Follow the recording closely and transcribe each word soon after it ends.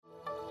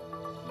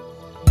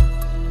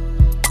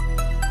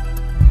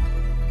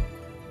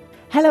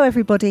Hello,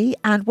 everybody,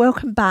 and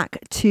welcome back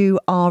to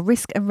our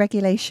Risk and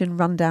Regulation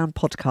Rundown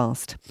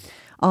podcast,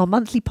 our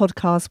monthly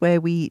podcast where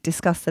we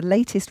discuss the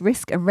latest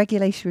risk and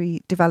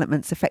regulatory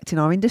developments affecting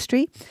our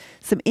industry,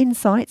 some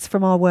insights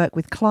from our work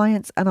with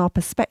clients, and our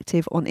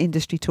perspective on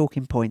industry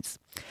talking points.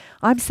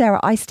 I'm Sarah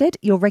Eisted,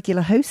 your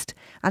regular host,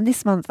 and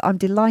this month I'm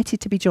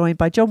delighted to be joined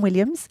by John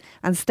Williams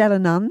and Stella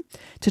Nunn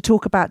to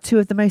talk about two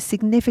of the most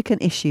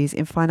significant issues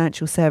in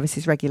financial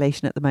services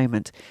regulation at the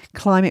moment: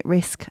 climate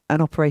risk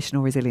and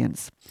operational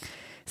resilience.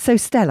 So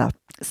Stella,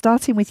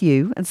 starting with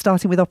you and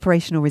starting with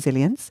operational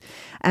resilience,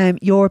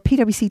 you're a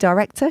PwC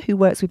director who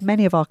works with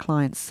many of our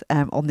clients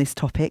on this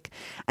topic,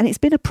 and it's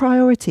been a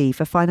priority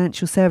for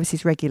financial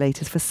services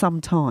regulators for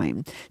some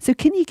time. So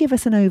can you give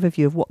us an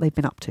overview of what they've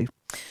been up to?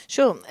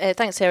 Sure.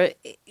 Thanks, Sarah.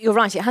 You're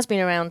right. It has been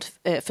around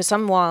for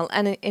some while.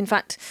 And in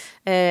fact,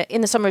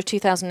 in the summer of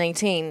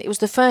 2018, it was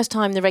the first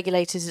time the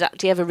regulators had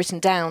actually ever written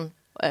down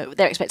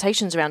their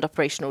expectations around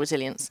operational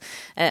resilience.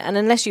 And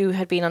unless you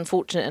had been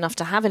unfortunate enough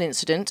to have an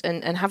incident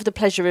and have the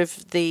pleasure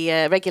of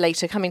the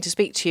regulator coming to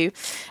speak to you,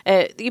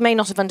 you may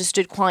not have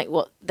understood quite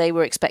what they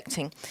were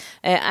expecting.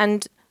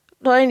 And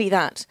not only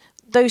that,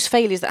 those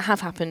failures that have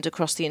happened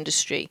across the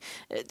industry,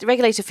 the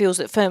regulator feels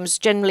that firms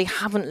generally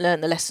haven't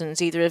learned the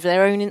lessons either of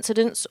their own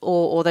incidents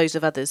or those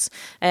of others.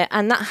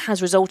 And that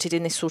has resulted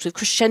in this sort of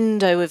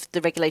crescendo of the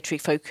regulatory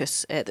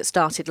focus that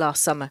started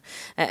last summer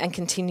and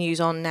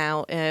continues on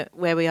now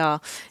where we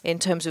are in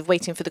terms of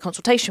waiting for the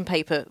consultation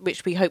paper,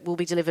 which we hope will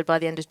be delivered by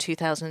the end of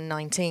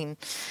 2019.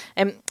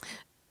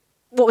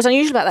 What was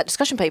unusual about that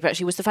discussion paper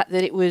actually was the fact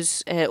that it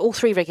was all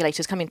three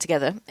regulators coming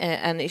together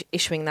and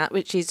issuing that,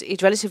 which is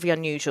relatively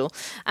unusual.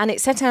 And it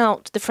set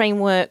out the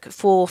framework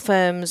for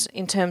firms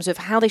in terms of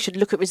how they should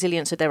look at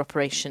resilience of their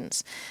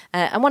operations.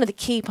 And one of the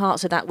key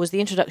parts of that was the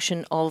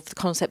introduction of the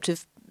concept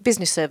of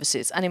business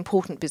services and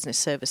important business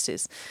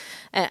services.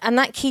 And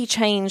that key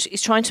change is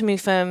trying to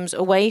move firms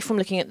away from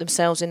looking at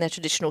themselves in their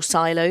traditional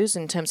silos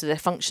in terms of their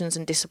functions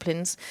and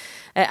disciplines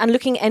and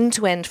looking end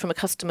to end from a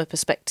customer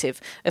perspective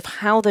of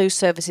how those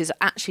services are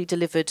actually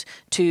delivered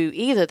to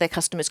either their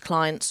customers,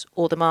 clients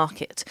or the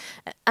market.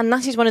 And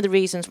that is one of the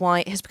reasons why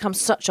it has become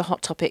such a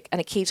hot topic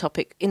and a key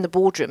topic in the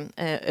boardroom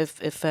of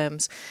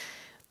firms.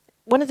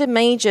 One of the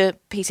major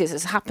pieces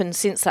that's happened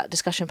since that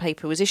discussion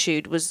paper was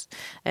issued was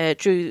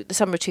through the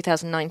summer of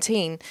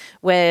 2019,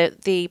 where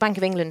the Bank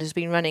of England has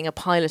been running a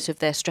pilot of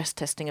their stress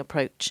testing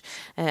approach.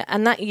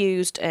 And that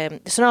used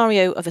the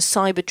scenario of a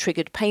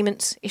cyber-triggered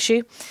payments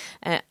issue.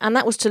 And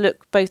that was to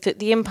look both at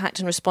the impact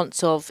and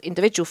response of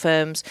individual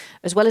firms,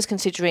 as well as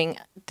considering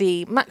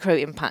the macro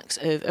impacts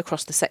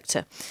across the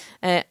sector.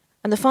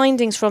 And the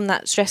findings from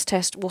that stress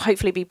test will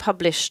hopefully be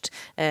published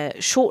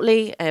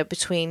shortly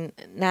between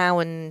now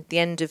and the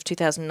end of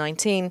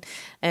 2019.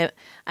 And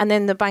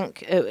then the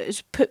bank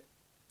has put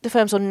the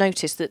firms on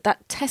notice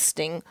that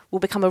testing will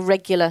become a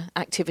regular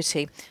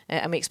activity.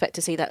 And we expect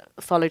to see that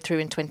followed through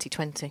in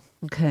 2020.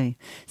 Okay,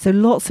 so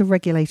lots of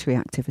regulatory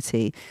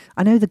activity.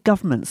 I know the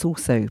government's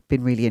also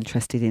been really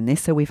interested in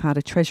this. So we've had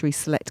a Treasury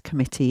Select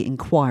Committee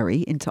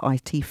inquiry into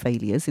IT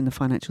failures in the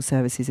financial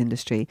services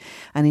industry.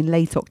 And in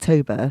late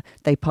October,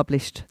 they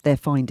published their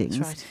findings.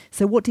 That's right.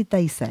 So what did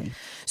they say?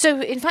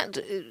 So in fact,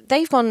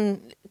 they've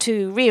gone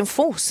to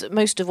reinforce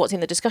most of what's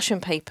in the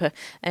discussion paper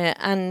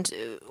and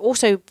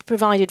also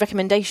provided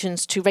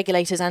recommendations to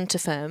regulators and to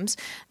firms.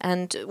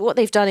 And what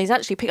they've done is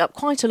actually pick up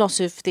quite a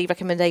lot of the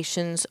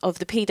recommendations of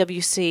the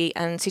PwC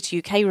and City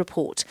UK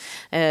report,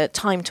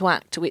 Time to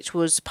Act, which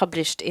was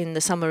published in the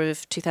summer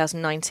of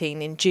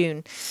 2019 in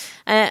June.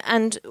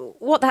 And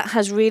what that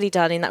has really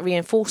done in that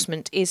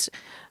reinforcement is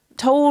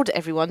told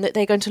everyone that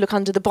they're going to look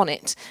under the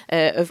bonnet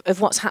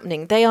of what's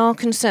happening. They are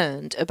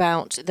concerned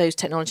about those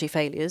technology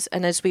failures,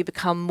 and as we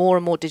become more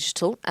and more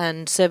digital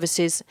and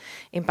services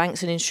in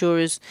banks and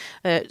insurers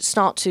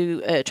start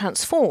to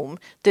transform,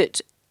 that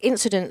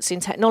incidents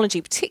in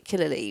technology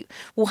particularly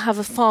will have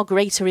a far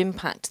greater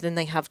impact than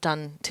they have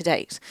done to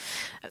date.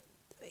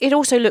 It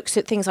also looks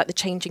at things like the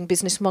changing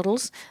business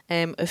models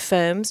of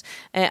firms,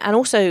 and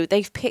also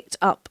they've picked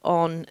up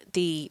on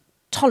the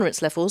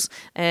tolerance levels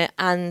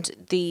and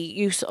the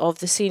use of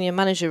the senior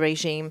manager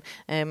regime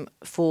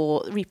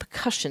for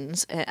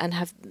repercussions and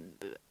have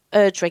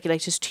urged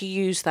regulators to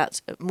use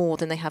that more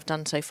than they have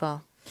done so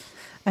far.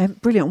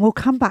 Brilliant. We'll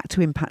come back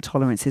to impact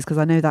tolerances because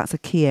I know that's a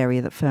key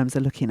area that firms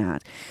are looking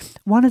at.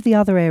 One of the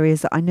other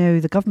areas that I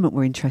know the government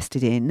were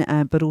interested in,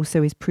 but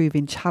also is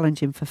proving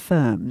challenging for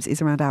firms,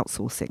 is around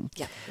outsourcing.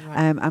 Yeah, right.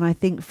 And I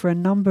think for a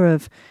number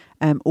of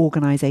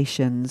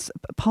organisations,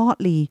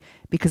 partly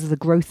because of the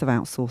growth of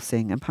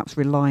outsourcing and perhaps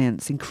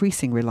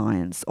increasing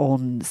reliance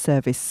on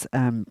service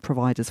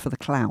providers for the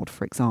cloud,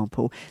 for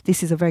example,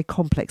 this is a very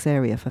complex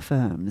area for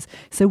firms.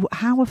 So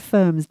how are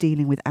firms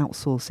dealing with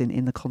outsourcing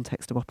in the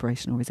context of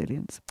operational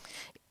resilience?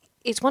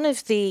 it's one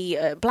of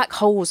the black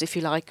holes, if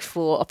you like,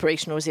 for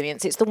operational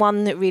resilience. It's the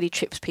one that really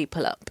trips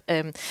people up.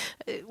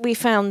 We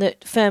found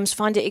that firms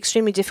find it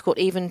extremely difficult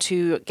even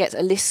to get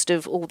a list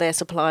of all their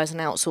suppliers and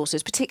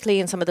outsourcers, particularly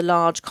in some of the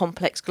large,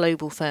 complex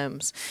global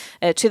firms.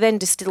 To then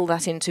distill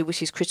that into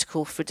which is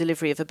critical for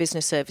delivery of a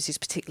business service is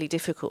particularly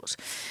difficult.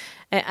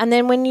 And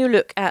then when you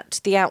look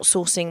at the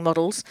outsourcing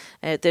models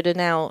that are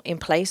now in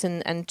place,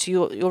 and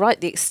you're right,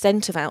 the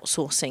extent of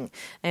outsourcing,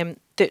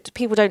 that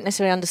people don't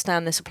necessarily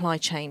understand the supply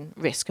chain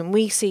risk. And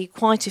we see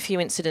quite a few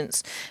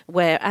incidents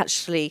where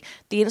actually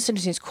the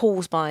incident is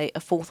caused by a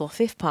fourth or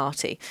fifth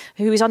party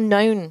who is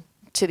unknown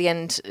to the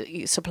end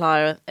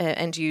supplier,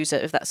 end user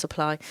of that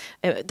supply,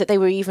 that they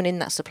were even in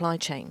that supply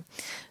chain.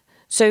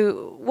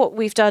 So what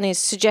we've done is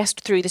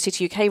suggest through the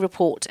City UK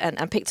report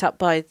and picked up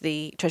by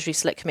the Treasury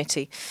Select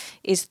Committee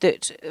is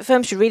that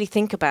firms should really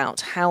think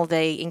about how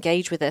they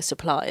engage with their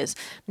suppliers,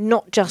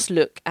 not just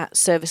look at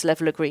service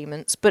level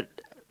agreements, but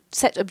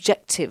set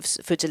objectives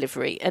for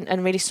delivery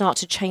and really start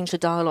to change the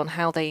dial on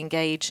how they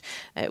engage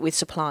with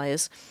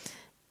suppliers.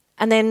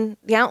 And then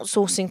the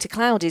outsourcing to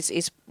cloud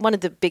is one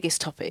of the biggest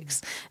topics.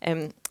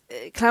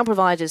 Cloud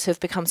providers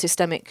have become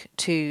systemic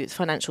to the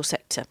financial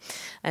sector,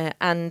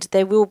 and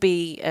there will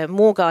be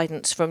more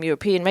guidance from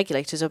European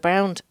regulators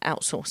around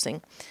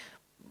outsourcing.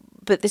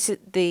 But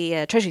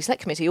the Treasury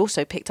Select Committee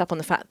also picked up on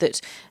the fact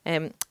that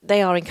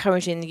they are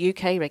encouraging the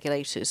UK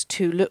regulators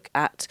to look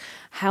at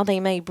how they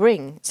may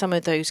bring some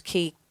of those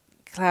key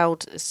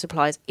cloud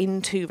suppliers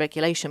into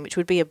regulation, which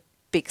would be a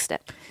big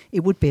step.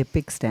 It would be a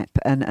big step,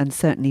 and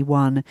certainly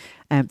one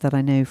that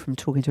I know from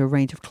talking to a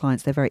range of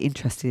clients they're very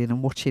interested in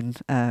and watching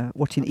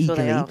eagerly. Sure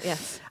they are,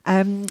 yes.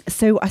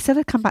 So I said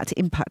I'd come back to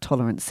impact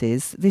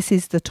tolerances. This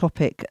is the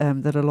topic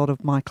that a lot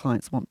of my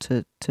clients want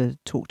to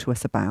talk to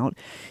us about.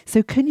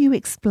 So can you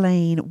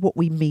explain what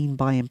we mean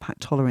by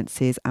impact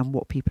tolerances and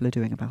what people are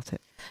doing about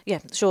it? Yeah,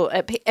 sure.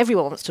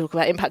 Everyone wants to talk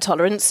about impact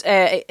tolerance,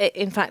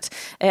 in fact.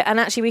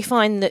 And actually we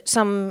find that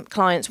some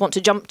clients want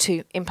to jump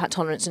to impact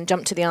tolerance and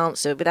jump to the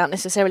answer without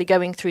necessarily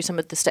going through some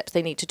of the steps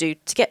they need to do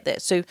to get there.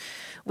 So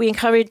we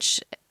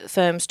encourage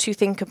firms to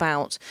think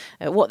about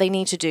what they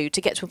need to do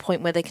to get to a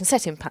point where they can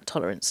set impact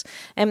tolerance.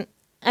 And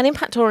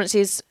impact tolerance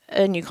is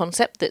a new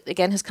concept that,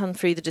 again, has come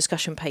through the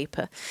discussion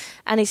paper.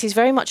 And it is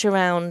very much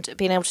around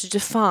being able to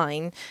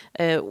define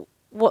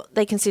what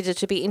they consider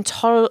to be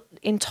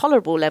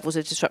intolerable levels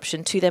of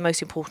disruption to their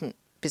most important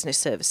business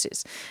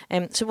services.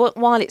 So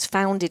while it's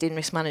founded in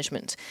risk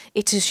management,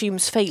 it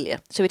assumes failure.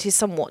 So it is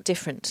somewhat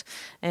different.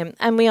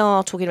 And we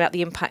are talking about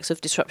the impacts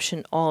of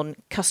disruption on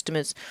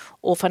customers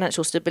or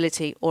financial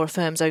stability or a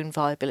firm's own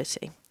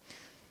viability.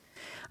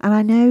 And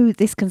I know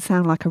this can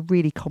sound like a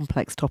really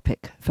complex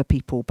topic for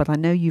people, but I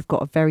know you've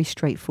got a very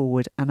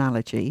straightforward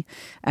analogy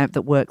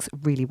that works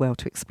really well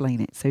to explain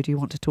it. So do you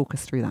want to talk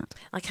us through that?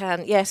 I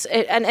can, yes.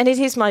 And it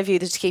is my view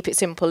that to keep it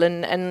simple.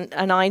 And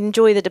I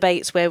enjoy the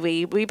debates where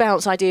we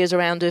bounce ideas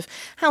around of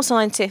how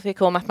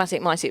scientific or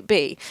mathematic might it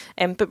be,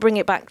 but bring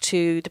it back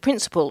to the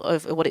principle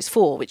of what it's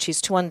for, which is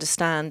to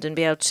understand and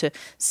be able to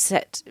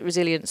set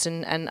resilience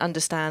and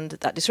understand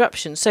that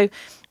disruption. So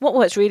what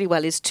works really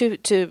well is to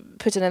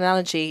put an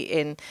analogy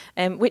in,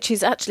 which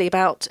is actually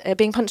about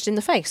being punched in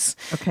the face.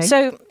 Okay.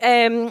 So,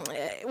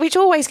 which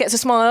always gets a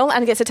smile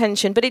and gets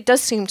attention, but it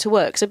does seem to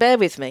work, so bear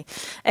with me.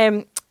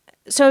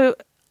 So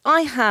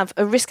I have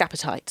a risk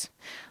appetite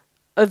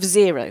of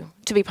 0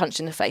 to be punched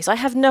in the face. I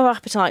have no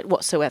appetite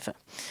whatsoever.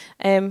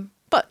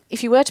 But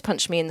if you were to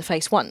punch me in the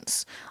face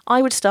once,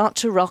 I would start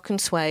to rock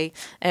and sway,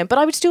 but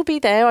I would still be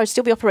there, I would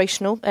still be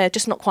operational,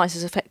 just not quite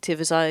as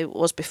effective as I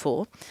was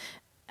before.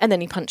 And then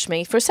he punched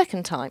me for a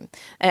second time.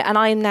 And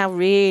I am now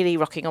really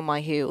rocking on my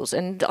heels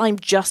and I'm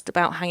just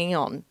about hanging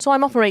on. So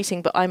I'm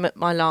operating, but I'm at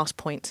my last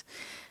point.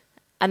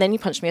 And then you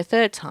punched me a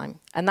third time.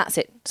 And that's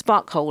it.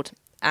 Spark hold,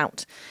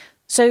 out.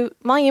 So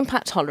my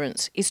impact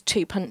tolerance is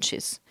 2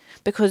 punches.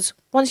 Because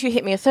once you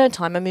hit me a third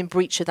time, I'm in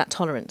breach of that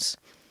tolerance.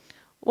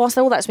 Whilst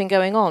all that's been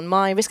going on,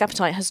 my risk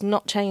appetite has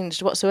not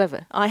changed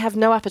whatsoever. I have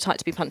no appetite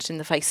to be punched in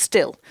the face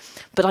still.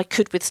 But I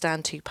could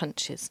withstand 2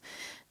 punches.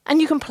 And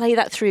you can play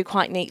that through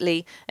quite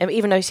neatly,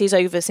 even though it is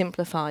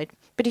oversimplified.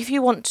 But if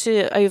you want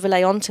to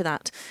overlay onto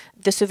that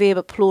the severe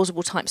but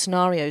plausible type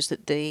scenarios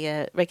that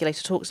the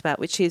regulator talks about,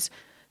 which is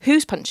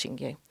who's punching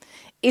you?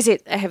 Is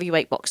it a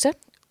heavyweight boxer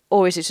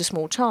or is it a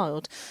small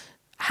child?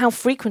 How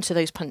frequent are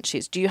those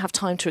punches? Do you have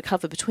time to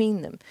recover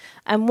between them?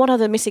 And what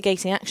other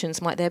mitigating actions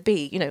might there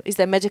be? You know, is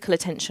there medical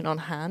attention on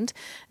hand?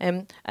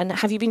 And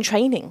have you been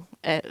training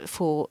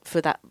for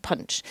that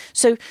punch?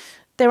 So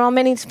there are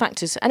many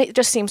factors, and it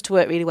just seems to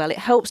work really well. It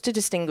helps to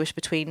distinguish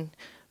between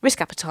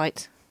risk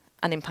appetite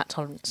and impact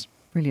tolerance.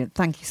 Brilliant.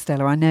 Thank you,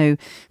 Stella. I know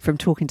from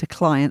talking to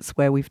clients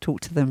where we've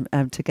talked to them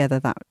together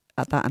that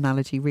that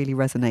analogy really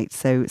resonates.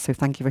 So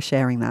thank you for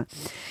sharing that.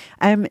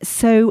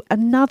 So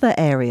another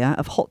area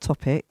of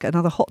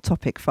another hot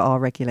topic for our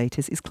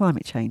regulators is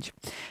climate change.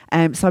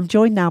 So I'm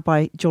joined now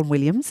by John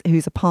Williams,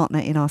 who's a partner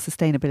in our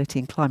sustainability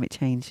and climate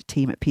change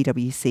team at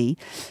PwC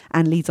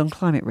and leads on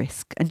climate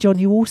risk. And John,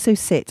 you also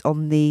sit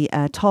on the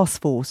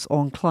task force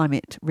on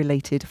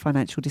climate-related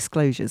financial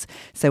disclosures.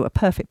 So a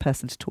perfect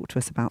person to talk to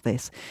us about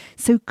this.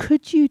 So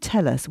could you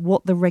tell us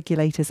what the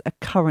regulators are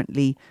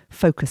currently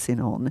focusing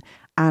on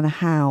and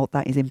how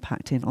that is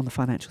impacting on the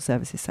financial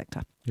services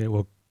sector? Yeah,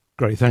 well,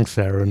 great. Thanks,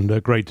 Sarah,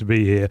 and great to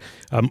be here.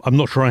 I'm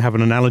not sure I have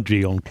an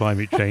analogy on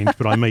climate change,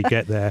 but I may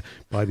get there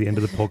by the end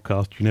of the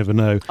podcast. You never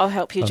know. I'll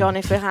help you, John,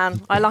 if we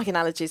can. I like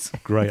analogies.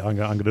 Great. I'm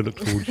going to look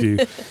towards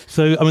you.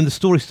 So, the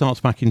story starts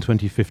back in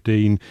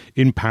 2015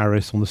 in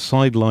Paris on the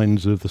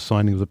sidelines of the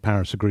signing of the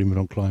Paris Agreement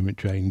on climate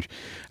change.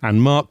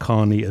 And Mark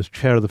Carney, as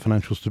chair of the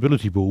Financial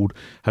Stability Board,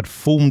 had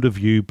formed a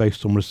view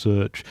based on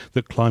research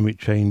that climate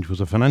change was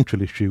a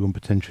financial issue and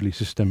potentially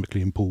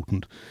systemically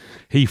important.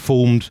 He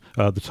formed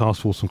the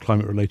Task Force on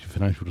Climate-Related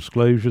Financial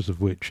Disclosures,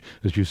 of which,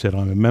 as you said,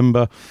 I'm a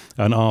member,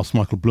 and asked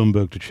Michael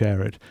Bloomberg to chair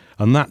it.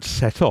 And that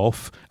set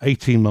off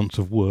 18 months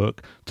of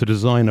work to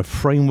design a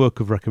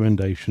framework of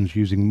recommendations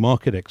using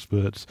market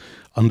experts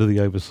under the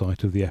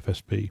oversight of the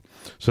FSB.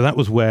 So that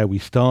was where we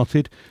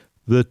started.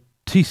 The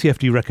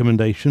TCFD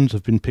recommendations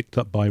have been picked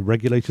up by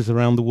regulators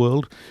around the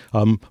world,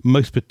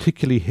 most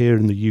particularly here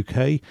in the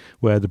UK,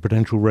 where the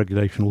Prudential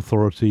Regulation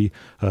Authority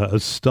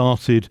has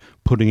started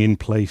putting in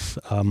place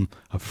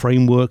a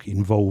framework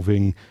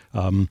involving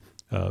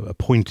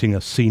appointing a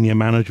senior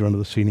manager under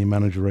the senior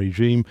manager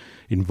regime,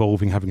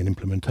 involving having an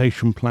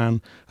implementation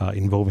plan,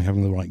 involving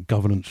having the right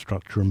governance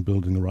structure and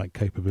building the right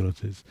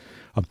capabilities.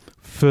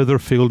 Further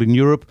afield in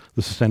Europe,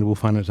 the Sustainable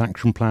Finance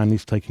Action Plan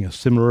is taking a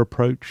similar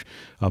approach,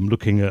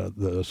 looking at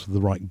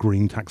the right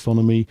green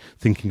taxonomy,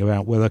 thinking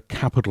about whether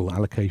capital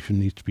allocation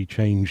needs to be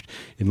changed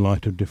in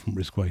light of different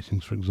risk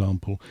weightings, for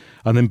example.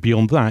 And then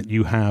beyond that,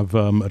 you have,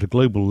 at a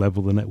global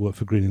level, the Network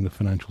for Greening the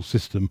Financial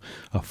System,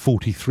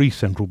 43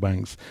 central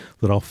banks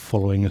that are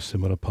following a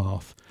similar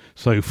path.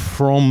 So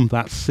from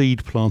that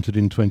seed planted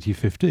in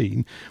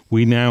 2015,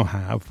 we now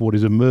have what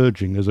is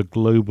emerging as a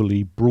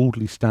globally,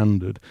 broadly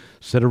standard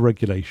set of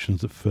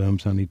regulations that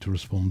firms now need to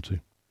respond to.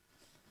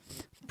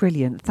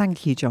 Brilliant.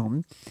 Thank you,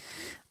 John.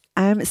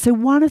 So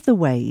one of the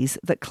ways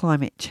that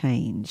climate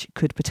change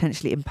could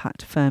potentially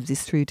impact firms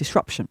is through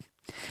disruption.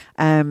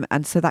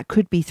 And so that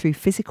could be through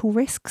physical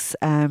risks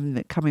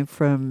coming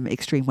from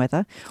extreme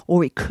weather,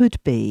 or it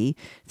could be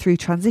through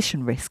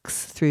transition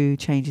risks, through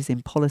changes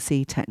in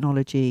policy,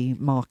 technology,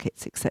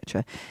 markets,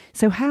 etc.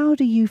 So how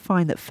do you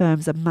find that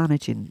firms are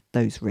managing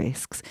those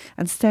risks?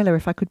 And Stella,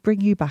 if I could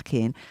bring you back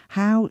in,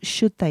 how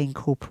should they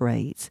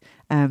incorporate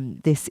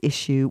this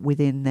issue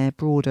within their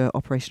broader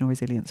operational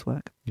resilience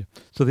work? Yeah.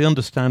 So the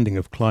understanding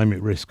of climate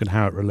risk and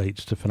how it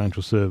relates to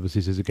financial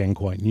services is again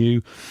quite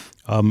new.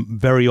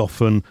 Very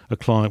often a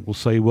client will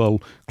say, well,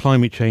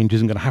 climate change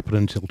isn't going to happen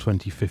until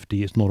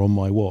 2050, it's not on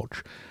my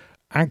watch.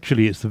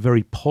 Actually, it's the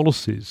very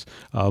policies,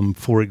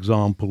 for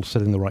example,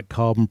 setting the right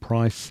carbon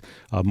price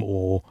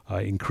or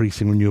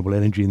increasing renewable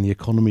energy in the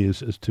economy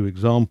as two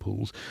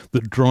examples,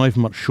 that drive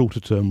much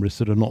shorter-term risks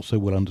that are not so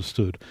well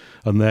understood.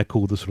 And they're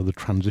called the sort of the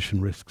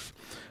transition risks.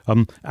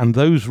 And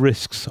those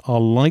risks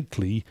are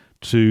likely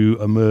to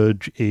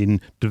emerge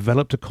in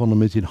developed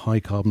economies in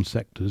high-carbon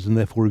sectors. And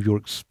therefore, if you're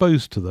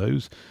exposed to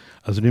those,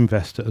 as an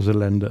investor, as a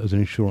lender, as an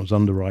insurance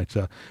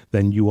underwriter,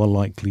 then you are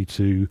likely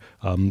to,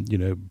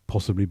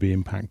 possibly be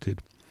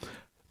impacted.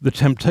 The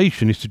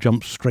temptation is to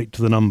jump straight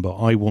to the number.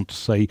 I want to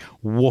say,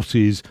 what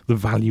is the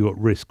value at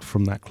risk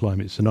from that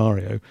climate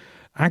scenario?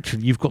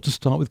 Actually, you've got to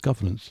start with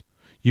governance.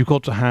 You've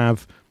got to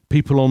have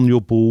people on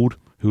your board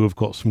who have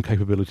got some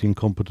capability and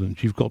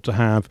competence. You've got to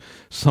have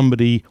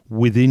somebody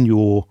within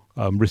your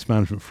risk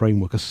management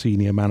framework, a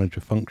senior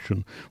manager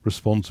function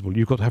responsible.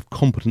 You've got to have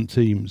competent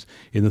teams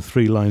in the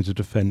three lines of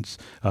defence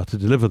to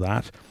deliver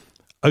that.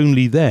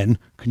 Only then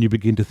can you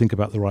begin to think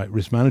about the right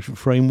risk management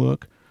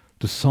framework,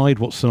 decide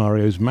what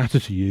scenarios matter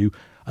to you,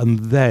 and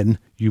then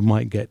you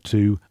might get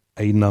to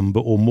a number,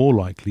 or more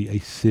likely a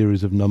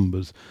series of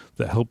numbers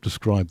that help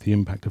describe the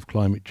impact of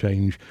climate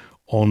change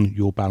on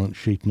your balance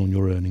sheet and on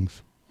your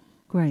earnings.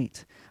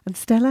 Great. And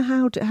Stella,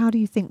 how do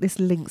you think this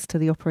links to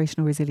the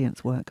operational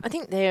resilience work? I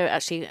think there are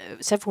actually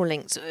several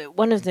links.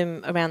 One of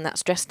them around that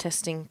stress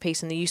testing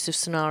piece and the use of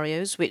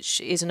scenarios,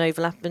 which is an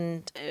overlap,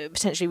 and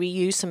potentially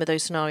reuse some of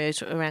those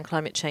scenarios around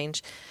climate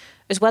change,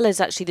 as well as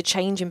actually the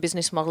change in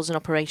business models and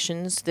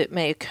operations that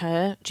may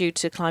occur due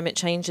to climate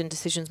change and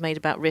decisions made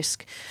about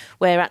risk,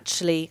 where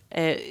actually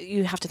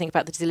you have to think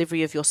about the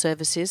delivery of your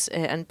services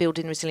and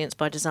building resilience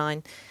by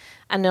design.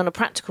 And on a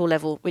practical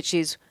level, which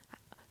is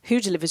who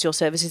delivers your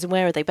services and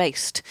where are they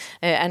based?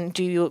 And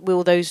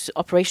will those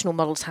operational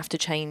models have to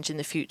change in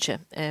the future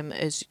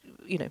as,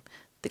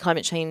 the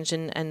climate change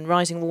and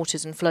rising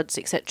waters and floods,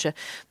 etc.,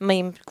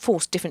 may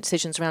force different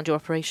decisions around your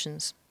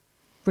operations?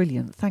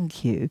 Brilliant,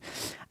 thank you.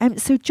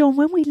 So, John,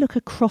 when we look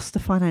across the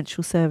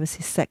financial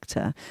services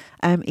sector,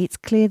 it's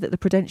clear that the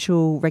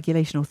Prudential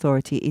Regulation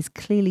Authority is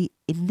clearly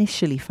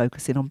initially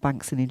focusing on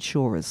banks and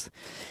insurers.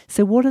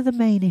 So what are the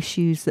main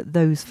issues that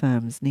those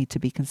firms need to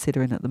be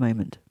considering at the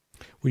moment?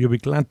 Well, you'll be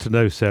glad to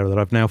know, Sarah, that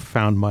I've now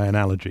found my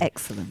analogy.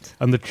 Excellent.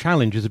 And the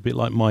challenge is a bit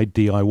like my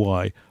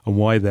DIY and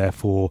why,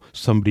 therefore,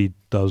 somebody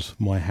does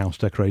my house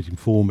decorating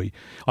for me.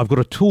 I've got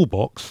a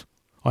toolbox.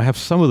 I have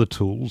some of the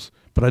tools,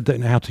 but I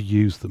don't know how to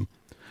use them.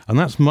 And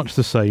that's much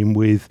the same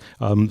with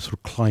sort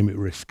of climate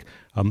risk.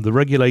 The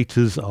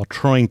regulators are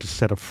trying to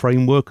set a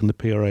framework, and the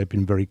PRA have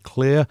been very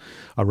clear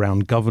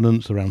around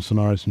governance, around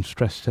scenarios and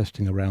stress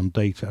testing, around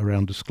data,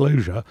 around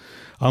disclosure.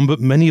 But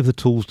many of the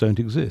tools don't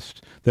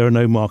exist. There are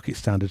no market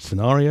standard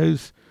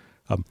scenarios.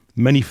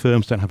 Many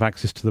firms don't have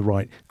access to the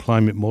right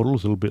climate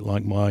models, a little bit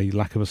like my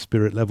lack of a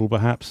spirit level,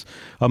 perhaps.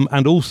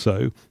 And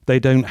also, they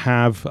don't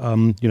have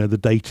the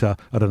data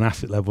at an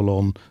asset level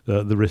on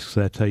the risks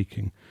they're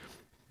taking.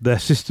 Their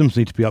systems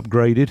need to be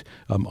upgraded.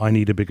 I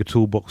need a bigger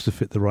toolbox to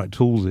fit the right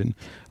tools in.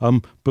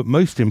 But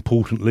most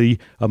importantly,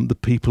 the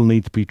people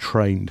need to be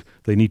trained.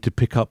 They need to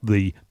pick up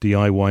the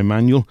DIY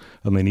manual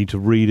and they need to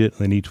read it.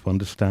 And they need to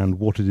understand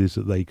what it is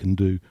that they can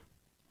do.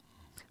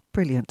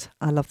 Brilliant.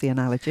 I love the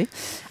analogy.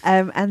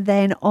 And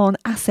then on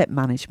asset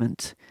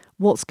management,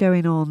 what's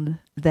going on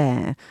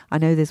there? I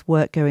know there's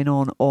work going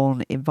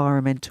on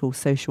environmental,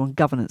 social and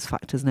governance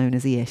factors known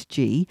as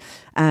ESG.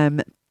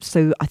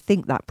 So I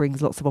think that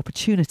brings lots of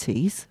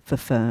opportunities for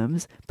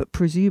firms, but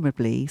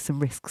presumably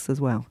some risks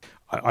as well.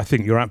 I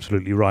think you're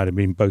absolutely right. I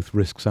mean, both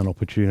risks and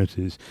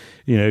opportunities.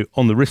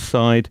 On the risk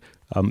side,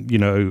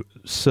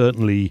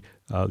 certainly,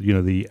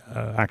 the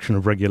action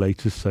of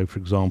regulators. So, for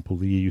example,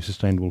 the EU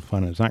Sustainable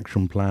Finance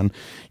Action Plan,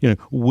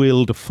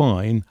 will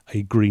define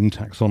a green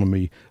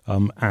taxonomy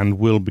and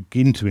will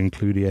begin to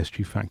include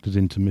ESG factors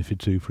into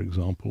MiFID II, for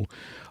example.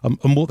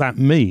 And what that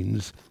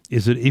means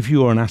is that if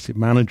you are an asset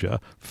manager,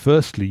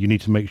 firstly, you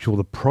need to make sure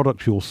the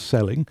product you're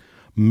selling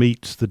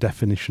meets the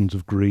definitions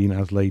of green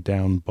as laid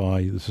down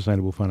by the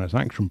Sustainable Finance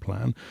Action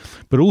Plan.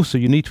 But also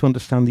you need to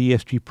understand the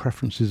ESG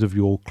preferences of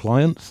your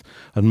clients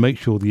and make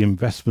sure the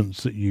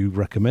investments that you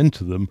recommend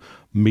to them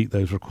meet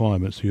those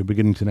requirements. So you're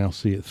beginning to now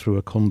see it through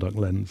a conduct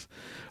lens.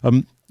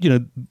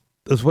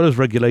 As well as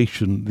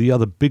regulation, the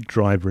other big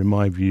driver, in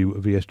my view,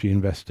 of ESG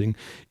investing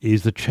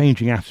is the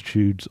changing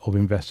attitudes of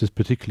investors,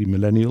 particularly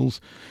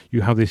millennials.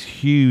 You have this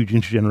huge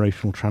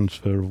intergenerational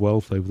transfer of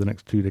wealth over the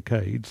next 2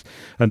 decades,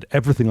 and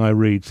everything I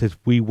read says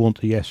we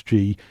want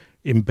ESG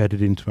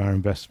embedded into our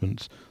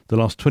investments. The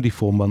last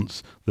 24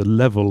 months, the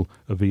level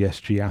of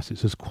ESG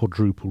assets has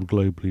quadrupled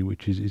globally,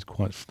 which is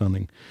quite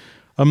stunning.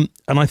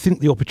 And I think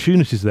the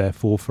opportunities,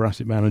 therefore, for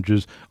asset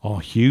managers are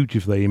huge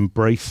if they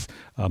embrace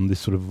this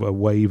sort of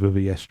wave of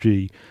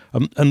ESG.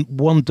 And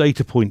one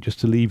data point just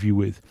to leave you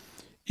with,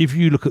 if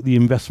you look at the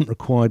investment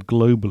required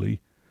globally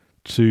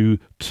to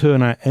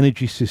turn our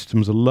energy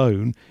systems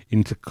alone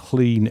into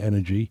clean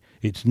energy,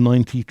 it's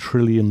 $90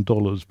 trillion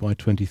by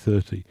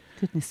 2030.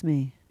 Goodness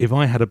me. If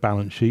I had a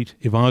balance sheet,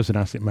 if I was an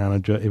asset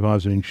manager, if I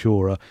was an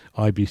insurer,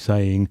 I'd be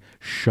saying,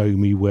 show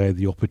me where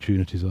the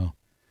opportunities are.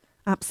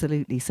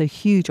 Absolutely. So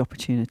huge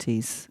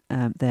opportunities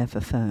there for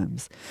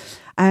firms.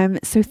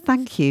 So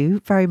thank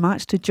you very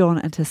much to John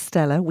and to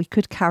Stella. We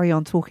could carry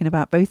on talking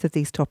about both of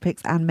these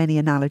topics and many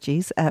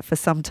analogies for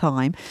some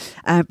time,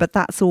 but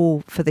that's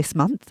all for this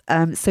month.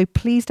 So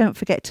please don't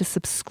forget to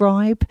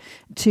subscribe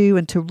to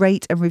and to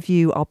rate and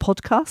review our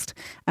podcast,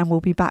 and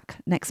we'll be back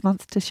next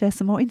month to share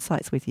some more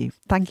insights with you.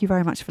 Thank you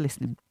very much for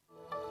listening.